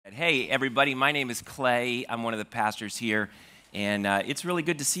Hey, everybody, my name is Clay. I'm one of the pastors here, and it's really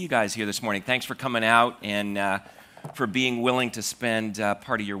good to see you guys here this morning. Thanks for coming out and for being willing to spend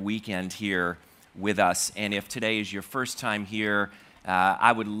part of your weekend here with us. And if today is your first time here,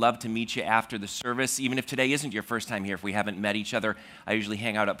 I would love to meet you after the service. Even if today isn't your first time here, if we haven't met each other, I usually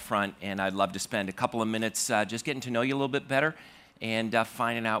hang out up front, and I'd love to spend a couple of minutes just getting to know you a little bit better and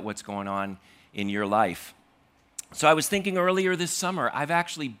finding out what's going on in your life. So I was thinking earlier this summer, I've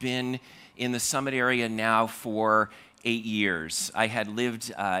actually been in the Summit area now for 8 years. I had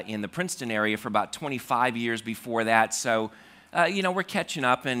lived in the Princeton area for about 25 years before that, so we're catching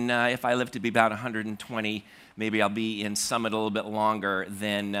up, and if I live to be about 120, maybe I'll be in Summit a little bit longer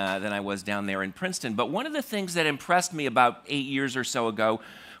than I was down there in Princeton. But one of the things that impressed me about 8 years or so ago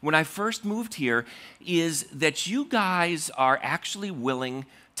when I first moved here is that you guys are actually willing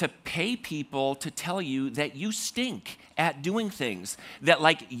to pay people to tell you that you stink at doing things, that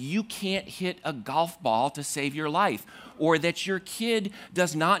like you can't hit a golf ball to save your life, or that your kid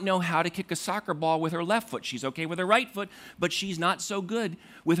does not know how to kick a soccer ball with her left foot. She's okay with her right foot, but she's not so good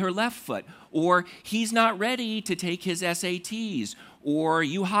with her left foot. Or he's not ready to take his SATs. Or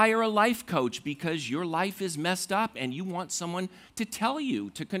you hire a life coach because your life is messed up and you want someone to tell you,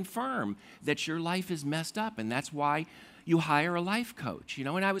 to confirm that your life is messed up, and that's why you hire a life coach, and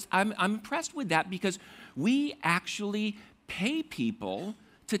I'm impressed with that because we actually pay people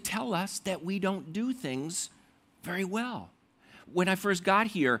to tell us that we don't do things very well. When I first got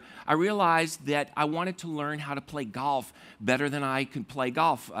here, I realized that I wanted to learn how to play golf better than I could play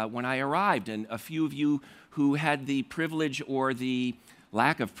golf when I arrived, and a few of you who had the privilege or the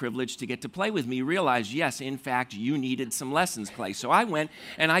lack of privilege to get to play with me realized, yes, in fact, you needed some lessons, Clay. So I went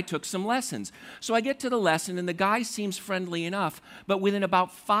and I took some lessons. So I get to the lesson, and the guy seems friendly enough, but within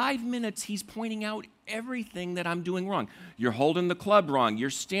about 5 minutes, he's pointing out everything that I'm doing wrong. You're holding the club wrong. You're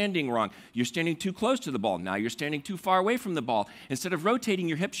standing wrong. You're standing too close to the ball. Now you're standing too far away from the ball. Instead of rotating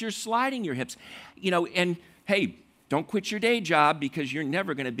your hips, you're sliding your hips. And hey, don't quit your day job because you're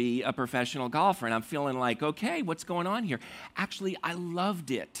never going to be a professional golfer. And I'm feeling like, okay, what's going on here? Actually, I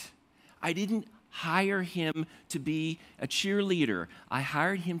loved it. I didn't hire him to be a cheerleader. I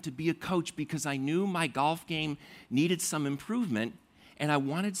hired him to be a coach because I knew my golf game needed some improvement, and I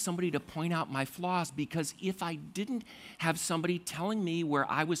wanted somebody to point out my flaws, because if I didn't have somebody telling me where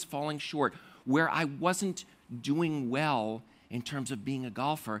I was falling short, where I wasn't doing well in terms of being a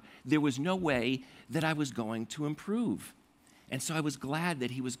golfer, there was no way that I was going to improve. And so I was glad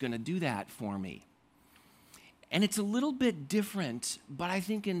that he was going to do that for me. And it's a little bit different, but I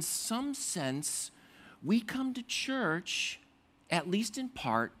think in some sense, we come to church, at least in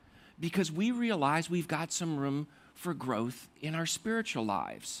part, because we realize we've got some room for growth in our spiritual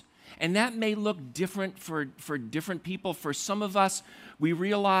lives. And that may look different for different people. For some of us, we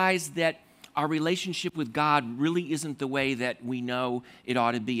realize that our relationship with God really isn't the way that we know it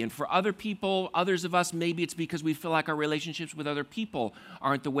ought to be. And for other people, others of us, maybe it's because we feel like our relationships with other people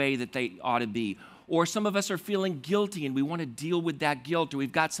aren't the way that they ought to be. Or some of us are feeling guilty and we want to deal with that guilt, or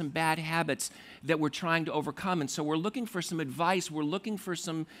we've got some bad habits that we're trying to overcome. And so we're looking for some advice, we're looking for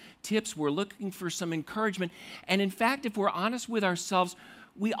some tips, we're looking for some encouragement. And in fact, if we're honest with ourselves,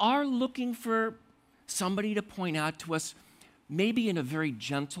 we are looking for somebody to point out to us, maybe in a very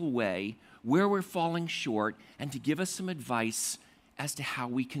gentle way, where we're falling short, and to give us some advice as to how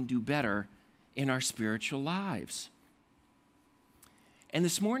we can do better in our spiritual lives. And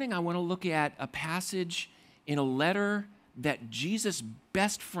this morning I want to look at a passage in a letter that Jesus'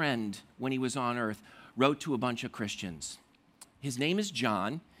 best friend when he was on earth wrote to a bunch of Christians. His name is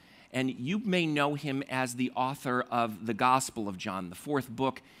John, and you may know him as the author of the Gospel of John, the fourth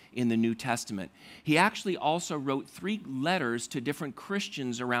book in the New Testament. He actually also wrote 3 letters to different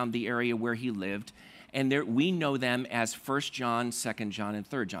Christians around the area where he lived, and we know them as 1 John, 2 John, and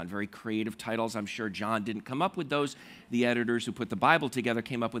 3 John. Very creative titles. I'm sure John didn't come up with those. The editors who put the Bible together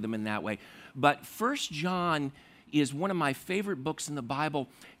came up with them in that way. But 1 John is one of my favorite books in the Bible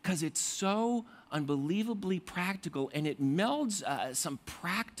because it's so unbelievably practical, and it melds some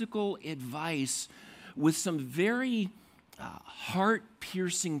practical advice with some very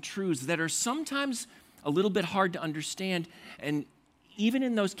heart-piercing truths that are sometimes a little bit hard to understand. And even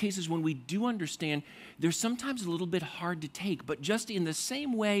in those cases when we do understand, they're sometimes a little bit hard to take. But just in the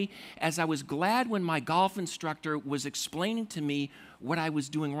same way as I was glad when my golf instructor was explaining to me what I was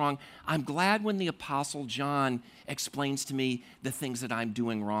doing wrong, I'm glad when the Apostle John explains to me the things that I'm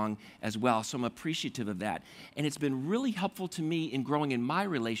doing wrong as well. So I'm appreciative of that. And it's been really helpful to me in growing in my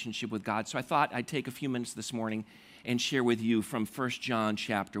relationship with God. So I thought I'd take a few minutes this morning and share with you from 1 John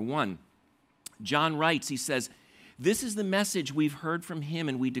chapter 1. John writes, he says, This is the message we've heard from him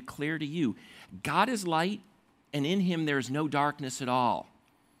and we declare to you. God is light, and in him there is no darkness at all.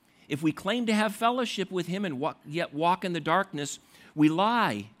 If we claim to have fellowship with him and yet walk in the darkness, we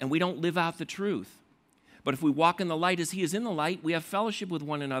lie and we don't live out the truth. But if we walk in the light as he is in the light, we have fellowship with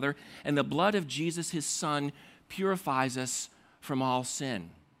one another, and the blood of Jesus, his son, purifies us from all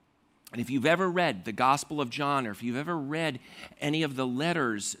sin. And if you've ever read the Gospel of John, or if you've ever read any of the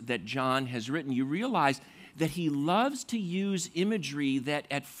letters that John has written, you realize that he loves to use imagery that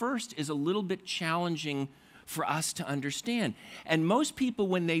at first is a little bit challenging for us to understand. And most people,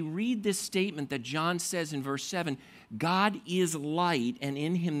 when they read this statement that John says in verse 7, God is light, and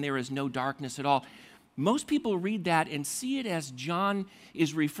in him there is no darkness at all, most people read that and see it as John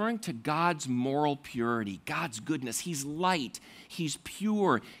is referring to God's moral purity, God's goodness. He's light, he's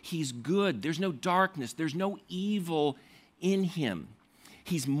pure, he's good. There's no darkness, there's no evil in him.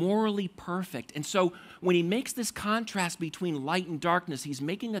 He's morally perfect. And so when he makes this contrast between light and darkness, he's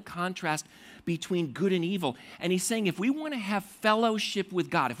making a contrast between good and evil. And he's saying if we want to have fellowship with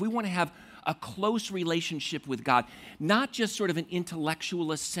God, if we want to have a close relationship with God, not just sort of an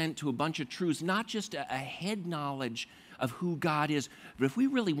intellectual assent to a bunch of truths, not just a head knowledge of who God is, but if we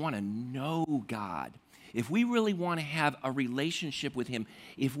really want to know God, if we really want to have a relationship with him,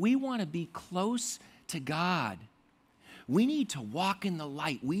 if we want to be close to God, we need to walk in the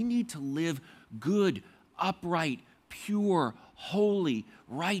light. We need to live good, upright, pure, holy,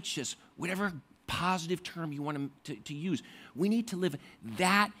 righteous, whatever positive term you want to use. We need to live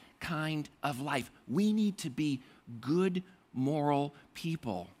that kind of life. We need to be good, moral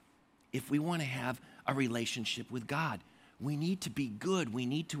people if we want to have a relationship with God. We need to be good. We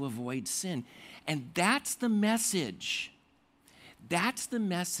need to avoid sin. And that's the message. That's the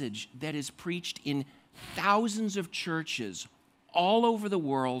message that is preached in thousands of churches all over the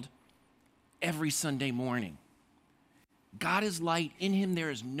world every Sunday morning. God is light. In him there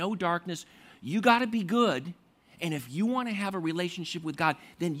is no darkness. You got to be good. And if you want to have a relationship with God,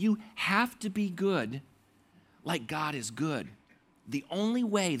 then you have to be good like God is good. The only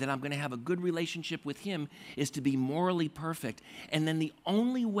way that I'm going to have a good relationship with him is to be morally perfect. And then the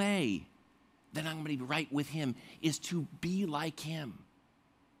only way that I'm going to be right with him is to be like him.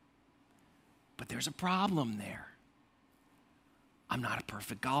 But there's a problem there. I'm not a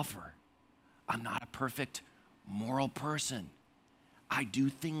perfect golfer. I'm not a perfect moral person. I do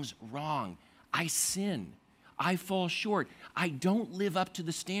things wrong. I sin. I fall short. I don't live up to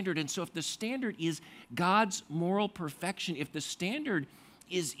the standard. And so if the standard is God's moral perfection, if the standard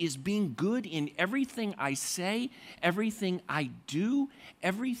is being good in everything I say, everything I do,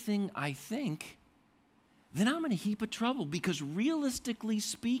 everything I think, then I'm in a heap of trouble, because realistically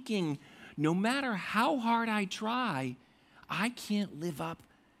speaking, no matter how hard I try, I can't live up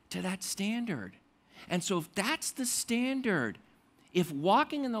to that standard. And so if that's the standard, if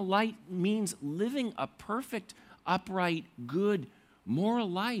walking in the light means living a perfect, upright, good, moral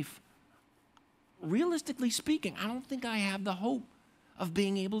life, realistically speaking, I don't think I have the hope of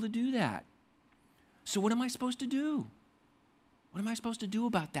being able to do that. So what am I supposed to do? What am I supposed to do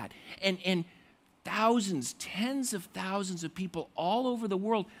about that? And thousands, tens of thousands of people all over the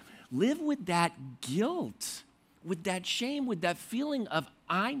world live with that guilt, with that shame, with that feeling of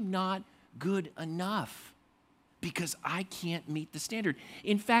I'm not good enough because I can't meet the standard.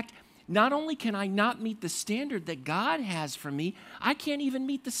 In fact, not only can I not meet the standard that God has for me, I can't even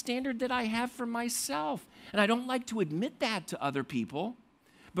meet the standard that I have for myself. And I don't like to admit that to other people.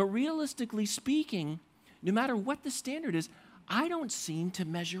 But realistically speaking, no matter what the standard is, I don't seem to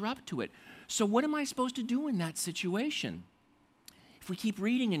measure up to it. So what am I supposed to do in that situation? If we keep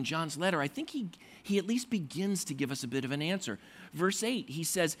reading in John's letter, I think he at least begins to give us a bit of an answer. Verse 8, he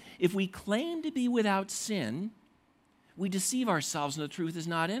says, if we claim to be without sin, we deceive ourselves and the truth is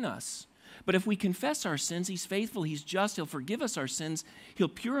not in us. But if we confess our sins, he's faithful, he's just, he'll forgive us our sins, he'll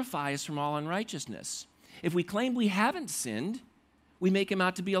purify us from all unrighteousness. If we claim we haven't sinned, we make him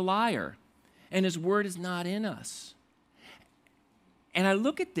out to be a liar, and his word is not in us. And I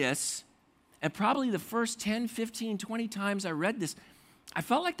look at this, and probably the first 10, 15, 20 times I read this, I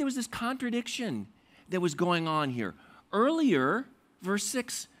felt like there was this contradiction that was going on here. Earlier, verse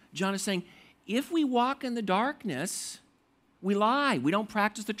 6, John is saying, if we walk in the darkness, we lie. We don't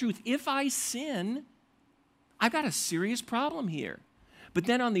practice the truth. If I sin, I've got a serious problem here. But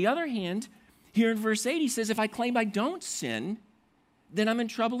then on the other hand, here in verse 8, he says, if I claim I don't sin, then I'm in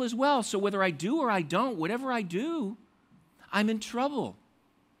trouble as well. So whether I do or I don't, whatever I do, I'm in trouble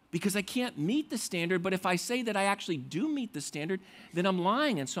because I can't meet the standard. But if I say that I actually do meet the standard, then I'm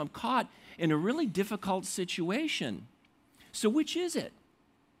lying. And so I'm caught in a really difficult situation. So which is it?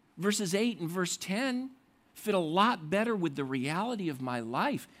 Verses 8 and verse 10 fit a lot better with the reality of my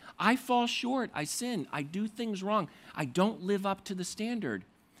life. I fall short. I sin. I do things wrong. I don't live up to the standard.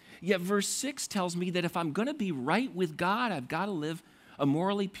 Yet verse 6 tells me that if I'm going to be right with God, I've got to live a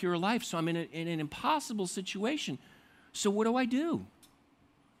morally pure life. So I'm in an impossible situation. So what do?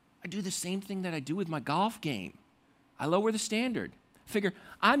 I do the same thing that I do with my golf game. I lower the standard. Figure,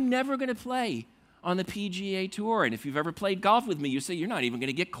 I'm never going to play on the PGA Tour. And if you've ever played golf with me, you say you're not even going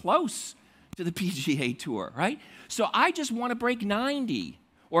to get close to the PGA Tour, right? So I just want to break 90.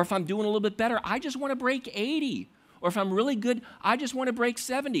 Or if I'm doing a little bit better, I just want to break 80. Or if I'm really good, I just want to break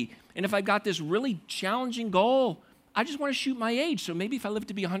 70. And if I've got this really challenging goal, I just want to shoot my age. So maybe if I live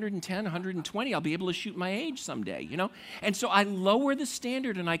to be 110, 120, I'll be able to shoot my age someday, you know? And so I lower the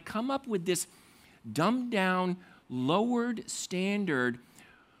standard and I come up with this dumbed down, lowered standard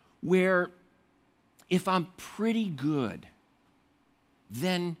where if I'm pretty good,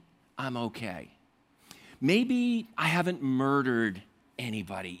 then I'm okay. Maybe I haven't murdered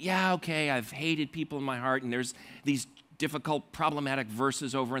anybody. Yeah, okay, I've hated people in my heart, and there's these difficult, problematic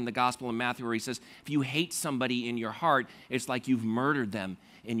verses over in the Gospel of Matthew where he says, if you hate somebody in your heart, it's like you've murdered them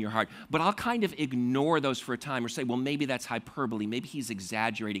in your heart. But I'll kind of ignore those for a time or say, well, maybe that's hyperbole. Maybe he's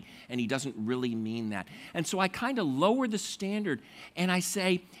exaggerating, and he doesn't really mean that. And so I kind of lower the standard, and I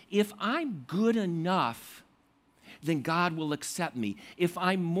say, if I'm good enough, then God will accept me. If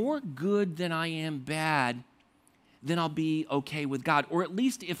I'm more good than I am bad, then I'll be okay with God. Or at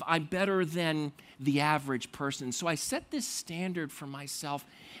least if I'm better than the average person. So I set this standard for myself,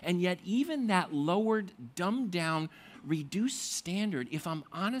 and yet even that lowered, dumbed down, reduced standard, if I'm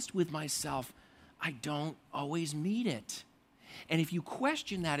honest with myself, I don't always meet it. And if you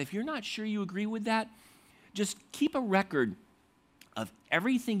question that, if you're not sure you agree with that, just keep a record of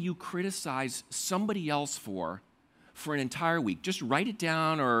everything you criticize somebody else for an entire week. Just write it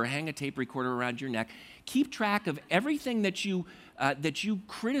down or hang a tape recorder around your neck. Keep track of everything that you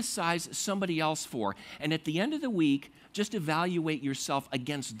criticize somebody else for. And at the end of the week, just evaluate yourself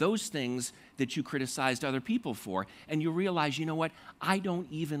against those things that you criticized other people for. And you'll realize, you know what? I don't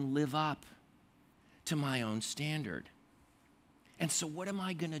even live up to my own standard. And so what am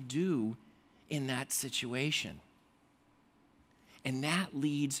I going to do in that situation? And that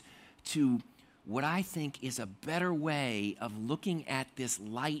leads to what I think is a better way of looking at this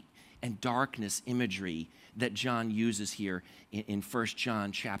light and darkness imagery that John uses here in 1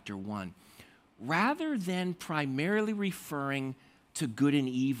 John chapter 1. Rather than primarily referring to good and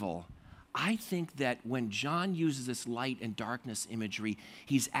evil, I think that when John uses this light and darkness imagery,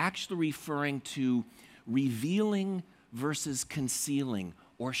 he's actually referring to revealing versus concealing,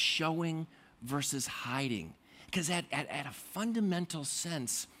 or showing versus hiding. Because at a fundamental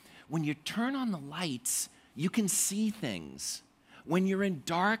sense, when you turn on the lights, you can see things. When you're in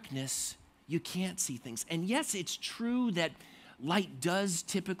darkness, you can't see things. And yes, it's true that light does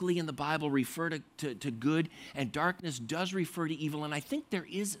typically in the Bible refer to good, and darkness does refer to evil, and I think there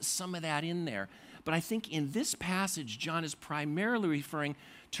is some of that in there. But I think in this passage, John is primarily referring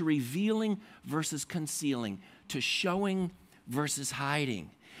to revealing versus concealing, to showing versus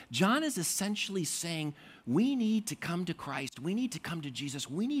hiding. John is essentially saying we need to come to Christ, we need to come to Jesus,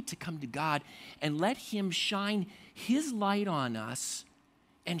 we need to come to God and let him shine his light on us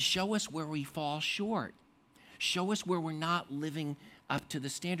and show us where we fall short. Show us where we're not living up to the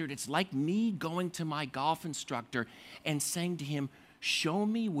standard. It's like me going to my golf instructor and saying to him, show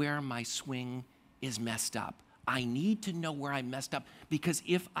me where my swing is messed up. I need to know where I messed up, because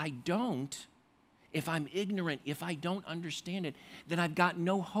if I don't, if I'm ignorant, if I don't understand it, then I've got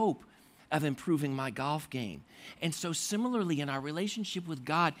no hope of improving my golf game. And so similarly in our relationship with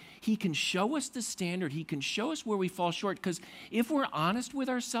God, he can show us the standard, he can show us where we fall short, because if we're honest with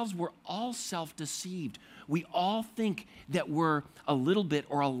ourselves, we're all self-deceived. We all think that we're a little bit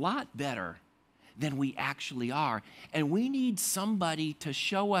or a lot better than we actually are. And we need somebody to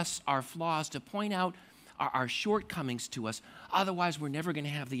show us our flaws, to point out our shortcomings to us. Otherwise, we're never going to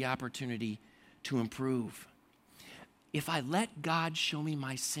have the opportunity to improve. If I let God show me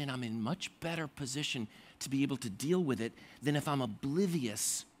my sin, I'm in much better position to be able to deal with it than if I'm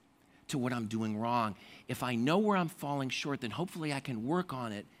oblivious to what I'm doing wrong. If I know where I'm falling short, then hopefully I can work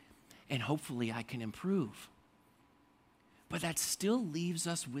on it, and hopefully I can improve. But that still leaves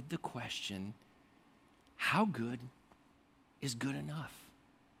us with the question, how good is good enough?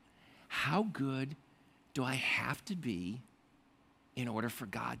 How good do I have to be in order for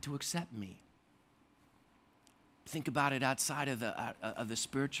God to accept me? Think about it outside of the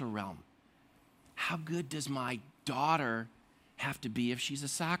spiritual realm. How good does my daughter have to be if she's a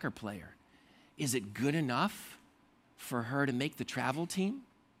soccer player? Is it good enough for her to make the travel team?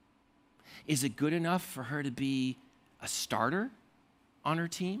 Is it good enough for her to be a starter on her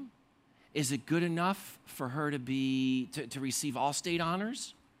team? Is it good enough for her to receive all-state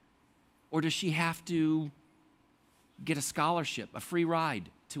honors? Or does she have to get a scholarship, a free ride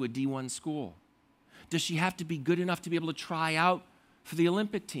to a D1 school? Does she have to be good enough to be able to try out for the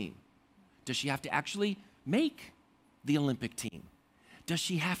Olympic team? Does she have to actually make the Olympic team? Does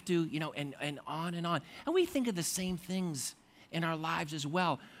she have to, and on and on. And we think of the same things in our lives as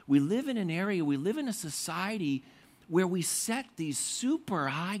well. We live in an area, we live in a society where we set these super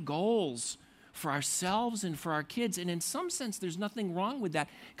high goals for ourselves and for our kids. And in some sense, there's nothing wrong with that,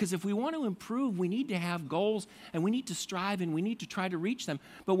 because if we want to improve, we need to have goals and we need to strive and we need to try to reach them.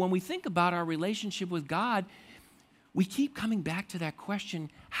 But when we think about our relationship with God, we keep coming back to that question,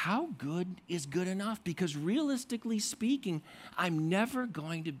 how good is good enough? Because realistically speaking, I'm never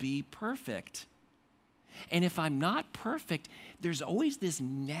going to be perfect. And if I'm not perfect, there's always this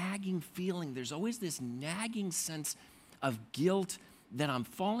nagging feeling, there's always this nagging sense of guilt that I'm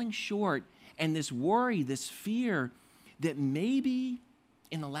falling short, and this worry, this fear that maybe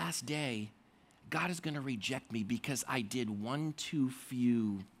in the last day, God is going to reject me because I did one too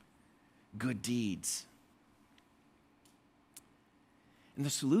few good deeds. And the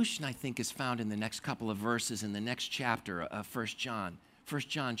solution, I think, is found in the next couple of verses in the next chapter of 1 John. 1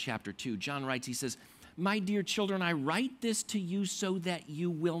 John chapter 2. John writes, he says, "My dear children, I write this to you so that you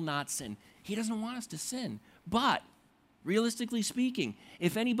will not sin." He doesn't want us to sin. But, realistically speaking,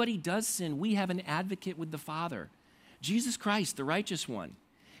 if anybody does sin, we have an advocate with the Father. Jesus Christ, the righteous one.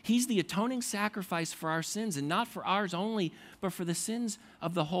 He's the atoning sacrifice for our sins, and not for ours only, but for the sins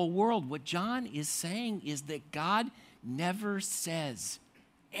of the whole world. What John is saying is that God never says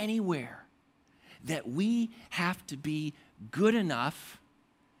anywhere that we have to be good enough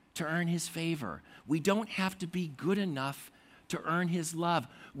to earn his favor. We don't have to be good enough to earn his love.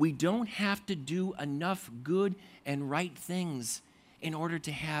 We don't have to do enough good and right things in order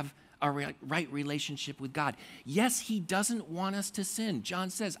to have a right relationship with God. Yes, he doesn't want us to sin. John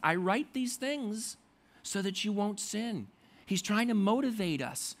says, I write these things so that you won't sin. He's trying to motivate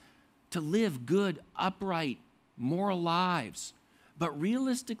us to live good, upright, moral lives. But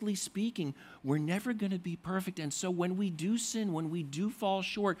realistically speaking, we're never going to be perfect. And so when we do sin, when we do fall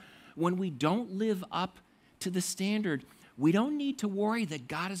short, when we don't live up to the standard, we don't need to worry that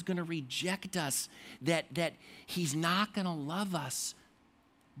God is going to reject us, that he's not going to love us,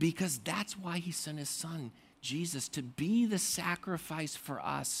 because that's why he sent his son, Jesus, to be the sacrifice for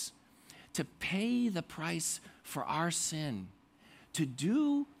us, to pay the price for our sin, to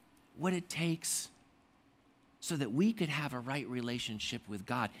do what it takes so that we could have a right relationship with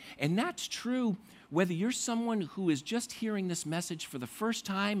God. And that's true whether you're someone who is just hearing this message for the first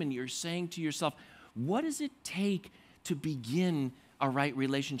time and you're saying to yourself, what does it take to begin a right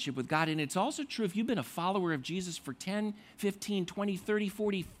relationship with God? And it's also true if you've been a follower of Jesus for 10, 15, 20, 30,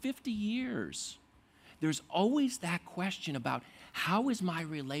 40, 50 years. There's always that question about, how is my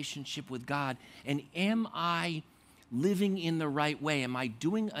relationship with God? And am I living in the right way? Am I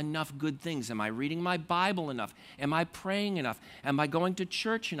doing enough good things? Am I reading my Bible enough? Am I praying enough? Am I going to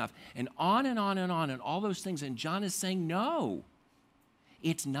church enough? And on and on and on and all those things. And John is saying, no,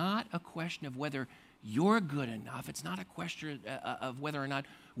 it's not a question of whether you're good enough. It's not a question of whether or not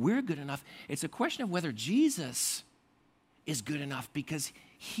we're good enough. It's a question of whether Jesus is good enough, because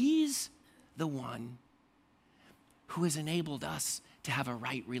he's the one who has enabled us to have a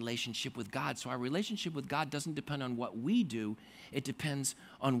right relationship with God. So our relationship with God doesn't depend on what we do. It depends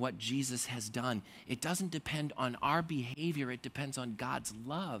on what Jesus has done. It doesn't depend on our behavior. It depends on God's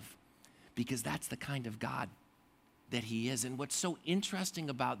love, because that's the kind of God that he is. And what's so interesting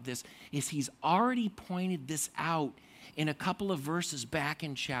about this is he's already pointed this out in a couple of verses back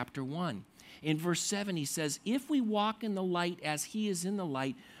in chapter 1. In verse 7, he says, if we walk in the light as he is in the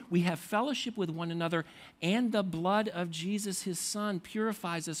light, we have fellowship with one another, and the blood of Jesus, his son,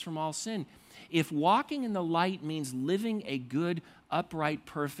 purifies us from all sin. If walking in the light means living a good, upright,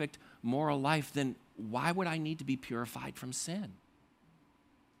 perfect, moral life, then why would I need to be purified from sin?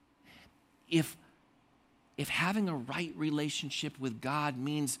 If having a right relationship with God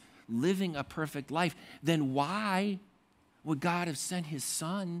means living a perfect life, then why would God have sent his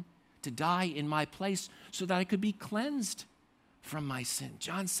son to die in my place so that I could be cleansed from my sin?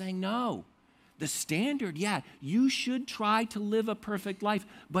 John's saying, no. The standard, yeah, you should try to live a perfect life,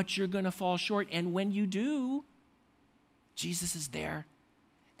 but you're going to fall short. And when you do, Jesus is there,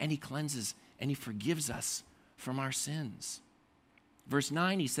 and he cleanses and he forgives us from our sins. Verse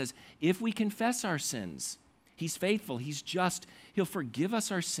 9, he says, if we confess our sins, he's faithful, he's just, he'll forgive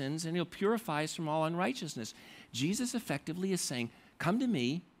us our sins, and he'll purify us from all unrighteousness. Jesus effectively is saying, come to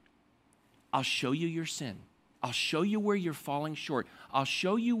me, I'll show you your sin. I'll show you where you're falling short. I'll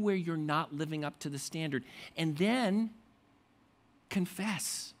show you where you're not living up to the standard. And then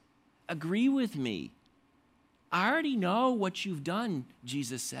confess. Agree with me. I already know what you've done,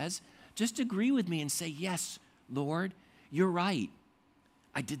 Jesus says. Just agree with me and say, yes, Lord, you're right.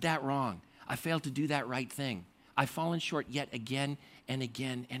 I did that wrong. I failed to do that right thing. I've fallen short yet again and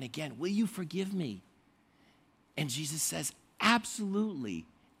again and again. Will you forgive me? And Jesus says, absolutely,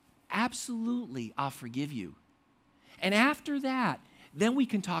 absolutely, I'll forgive you. And after that, then we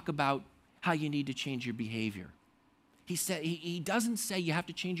can talk about how you need to change your behavior. He doesn't say you have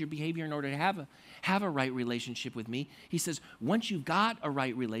to change your behavior in order to have a right relationship with me. He says, once you've got a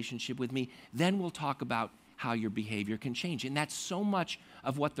right relationship with me, then we'll talk about how your behavior can change. And that's so much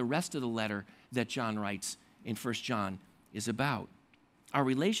of what the rest of the letter that John writes in 1 John is about. Our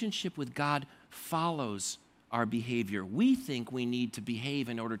relationship with God follows our behavior. We think we need to behave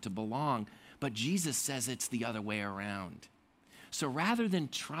in order to belong, but Jesus says it's the other way around. So rather than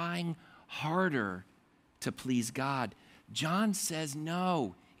trying harder to please God, John says,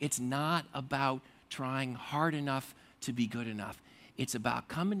 no, it's not about trying hard enough to be good enough. It's about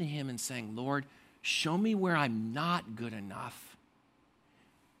coming to him and saying, Lord, show me where I'm not good enough.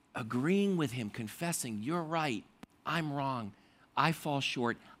 Agreeing with him, confessing, you're right, I'm wrong, I fall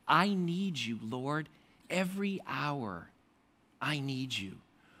short. I need you, Lord, every hour. I need you.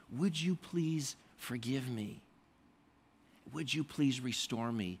 Would you please forgive me? Would you please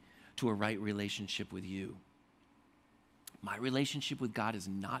restore me to a right relationship with you? My relationship with God is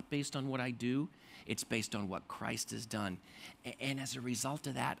not based on what I do. It's based on what Christ has done. And as a result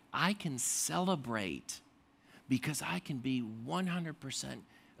of that, I can celebrate because I can be 100%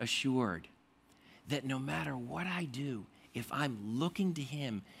 assured that no matter what I do, if I'm looking to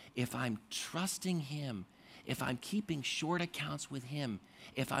him, if I'm trusting him, if I'm keeping short accounts with him,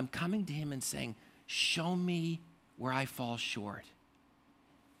 if I'm coming to him and saying, show me where I fall short,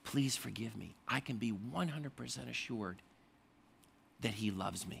 please forgive me, I can be 100% assured that he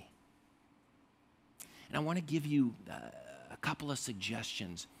loves me. And I want to give you a couple of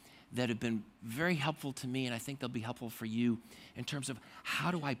suggestions that have been very helpful to me, and I think they'll be helpful for you in terms of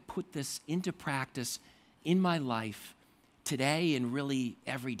how do I put this into practice in my life today and really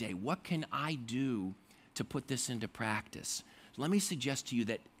every day. What can I do to put this into practice? Let me suggest to you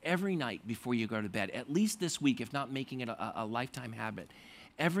that every night before you go to bed, at least this week, if not making it a lifetime habit,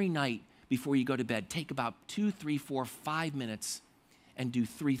 every night before you go to bed, take about 2, 3, 4, 5 minutes and do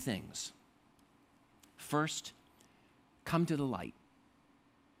 3 things. First, come to the light.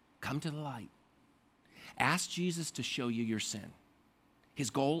 Come to the light. Ask Jesus to show you your sin. His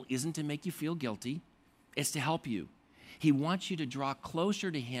goal isn't to make you feel guilty, it's to help you. He wants you to draw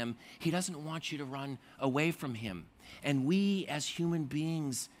closer to him. He doesn't want you to run away from him. And we as human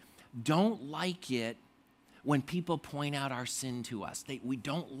beings don't like it when people point out our sin to us. We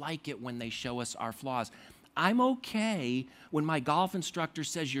don't like it when they show us our flaws. I'm okay when my golf instructor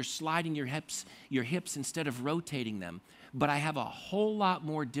says you're sliding your hips instead of rotating them. But I have a whole lot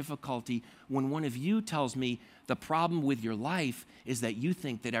more difficulty when one of you tells me the problem with your life is that you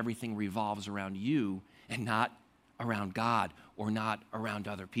think that everything revolves around you and not around God or not around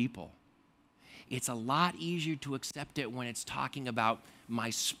other people. It's a lot easier to accept it when it's talking about my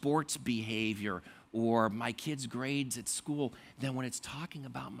sports behavior or my kids' grades at school than when it's talking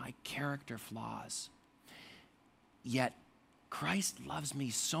about my character flaws. Yet Christ loves me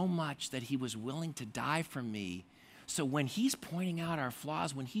so much that he was willing to die for me. So when he's pointing out our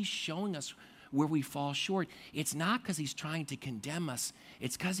flaws, when he's showing us where we fall short, it's not because he's trying to condemn us,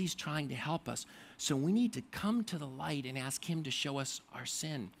 it's because he's trying to help us. So we need to come to the light and ask him to show us our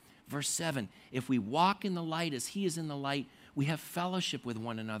sin. Verse 7, if we walk in the light as he is in the light, we have fellowship with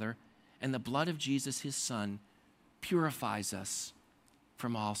one another, and the blood of Jesus, his son, purifies us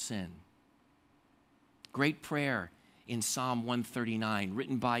from all sin. Great prayer in Psalm 139,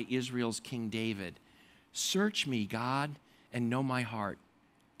 written by Israel's King David. Search me, God, and know my heart.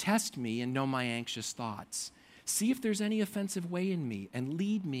 Test me and know my anxious thoughts. See if there's any offensive way in me, and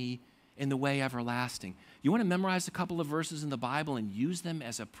lead me in the way everlasting. You want to memorize a couple of verses in the Bible and use them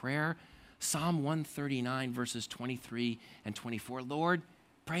as a prayer? Psalm 139, verses 23 and 24. Lord,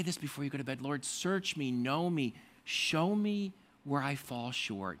 pray this before you go to bed. Lord, search me, know me, show me where I fall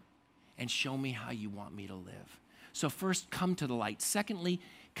short, and show me how you want me to live. So first, come to the light. Secondly,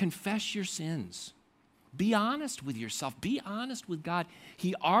 confess your sins. Be honest with yourself. Be honest with God.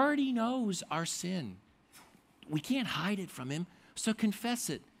 He already knows our sin. We can't hide it from him, so confess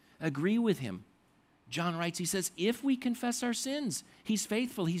it. Agree with him. John writes, he says, if we confess our sins, he's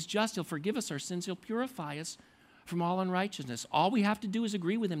faithful, he's just, he'll forgive us our sins, he'll purify us from all unrighteousness. All we have to do is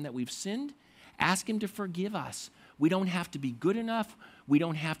agree with him that we've sinned, ask him to forgive us. We don't have to be good enough. We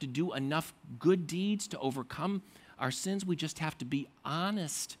don't have to do enough good deeds to overcome our sins. We just have to be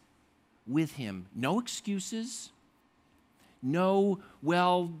honest with him. No excuses. No,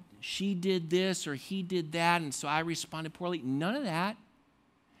 well, she did this or he did that, and so I responded poorly. None of that.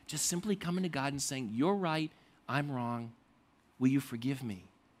 Just simply coming to God and saying, you're right, I'm wrong. Will you forgive me?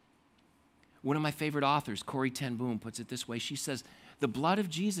 One of my favorite authors, Corrie ten Boom, puts it this way. She says, the blood of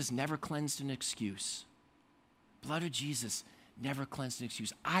Jesus never cleansed an excuse. Blood of Jesus never cleansed an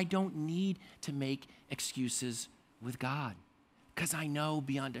excuse. I don't need to make excuses with God because I know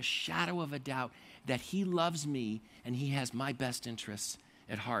beyond a shadow of a doubt that he loves me and he has my best interests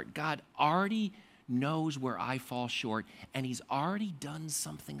at heart. God already knows where I fall short and he's already done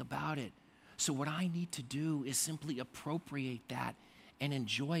something about it. So what I need to do is simply appropriate that and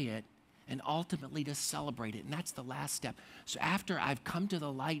enjoy it and ultimately to celebrate it. And that's the last step. So after I've come to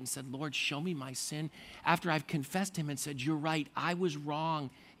the light and said, Lord, show me my sin, after I've confessed him and said, you're right, I was wrong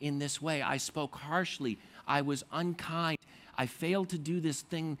in this way. I spoke harshly. I was unkind. I failed to do this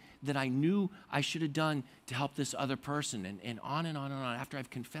thing that I knew I should have done to help this other person, and on and on and on. After I've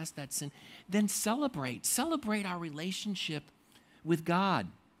confessed that sin, then celebrate our relationship with God.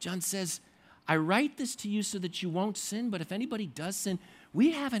 John says, I write this to you so that you won't sin, but if anybody does sin,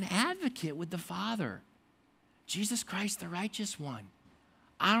 we have an advocate with the Father, Jesus Christ, the righteous one.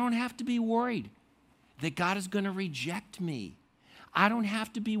 I don't have to be worried that God is going to reject me. I don't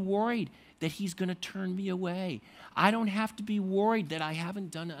have to be worried that he's going to turn me away. I don't have to be worried that I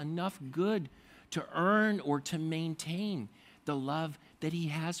haven't done enough good to earn or to maintain the love that he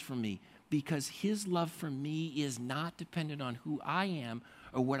has for me, because his love for me is not dependent on who I am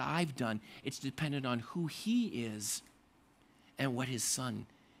or what I've done. It's dependent on who he is and what his son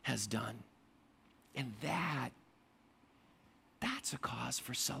has done. And that's a cause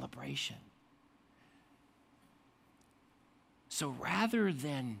for celebration. So rather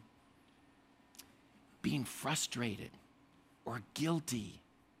than being frustrated or guilty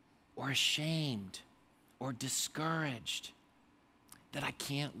or ashamed or discouraged that I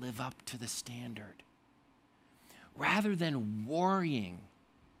can't live up to the standard, rather than worrying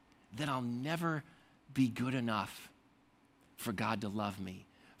that I'll never be good enough for God to love me,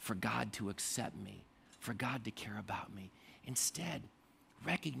 for God to accept me, for God to care about me, instead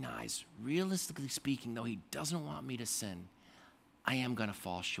recognize, realistically speaking, though he doesn't want me to sin, I am going to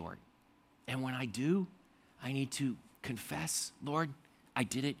fall short. And when I do, I need to confess, Lord, I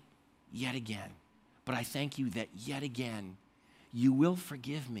did it yet again. But I thank you that yet again, you will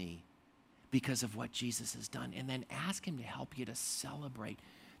forgive me because of what Jesus has done. And then ask him to help you to celebrate,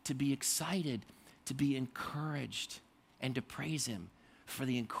 to be excited, to be encouraged, and to praise him for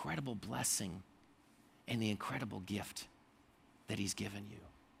the incredible blessing and the incredible gift that he's given you.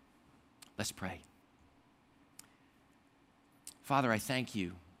 Let's pray. Father, I thank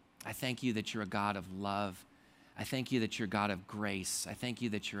you. I thank you that you're a God of love. I thank you that you're a God of grace. I thank you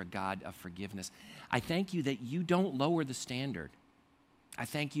that you're a God of forgiveness. I thank you that you don't lower the standard. I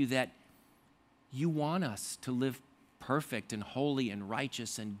thank you that you want us to live perfect and holy and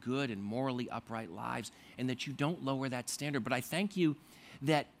righteous and good and morally upright lives, and that you don't lower that standard. But I thank you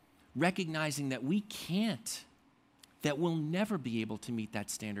that recognizing that we can't, that we'll never be able to meet that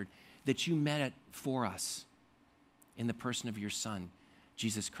standard, that you met it for us in the person of your Son,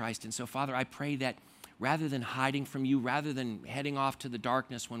 Jesus Christ. And so, Father, I pray that rather than hiding from you, rather than heading off to the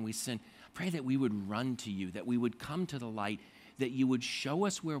darkness when we sin, pray that we would run to you, that we would come to the light, that you would show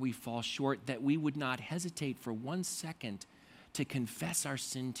us where we fall short, that we would not hesitate for 1 second to confess our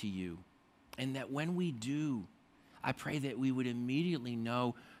sin to you. And that when we do, I pray that we would immediately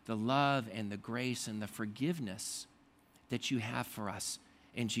know the love and the grace and the forgiveness that you have for us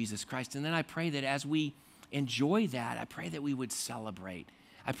in Jesus Christ. And then I pray that as we enjoy that, I pray that we would celebrate.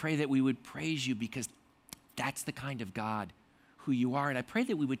 I pray that we would praise you because that's the kind of God who you are. And I pray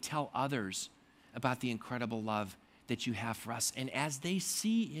that we would tell others about the incredible love that you have for us. And as they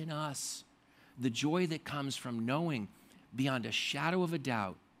see in us the joy that comes from knowing beyond a shadow of a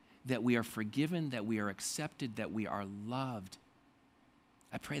doubt that we are forgiven, that we are accepted, that we are loved,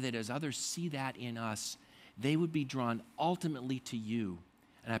 I pray that as others see that in us, they would be drawn ultimately to you.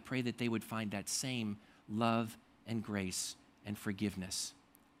 And I pray that they would find that same love and grace and forgiveness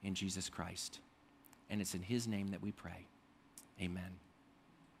in Jesus Christ. And it's in his name that we pray. Amen.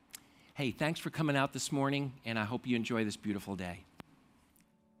 Hey, thanks for coming out this morning, and I hope you enjoy this beautiful day.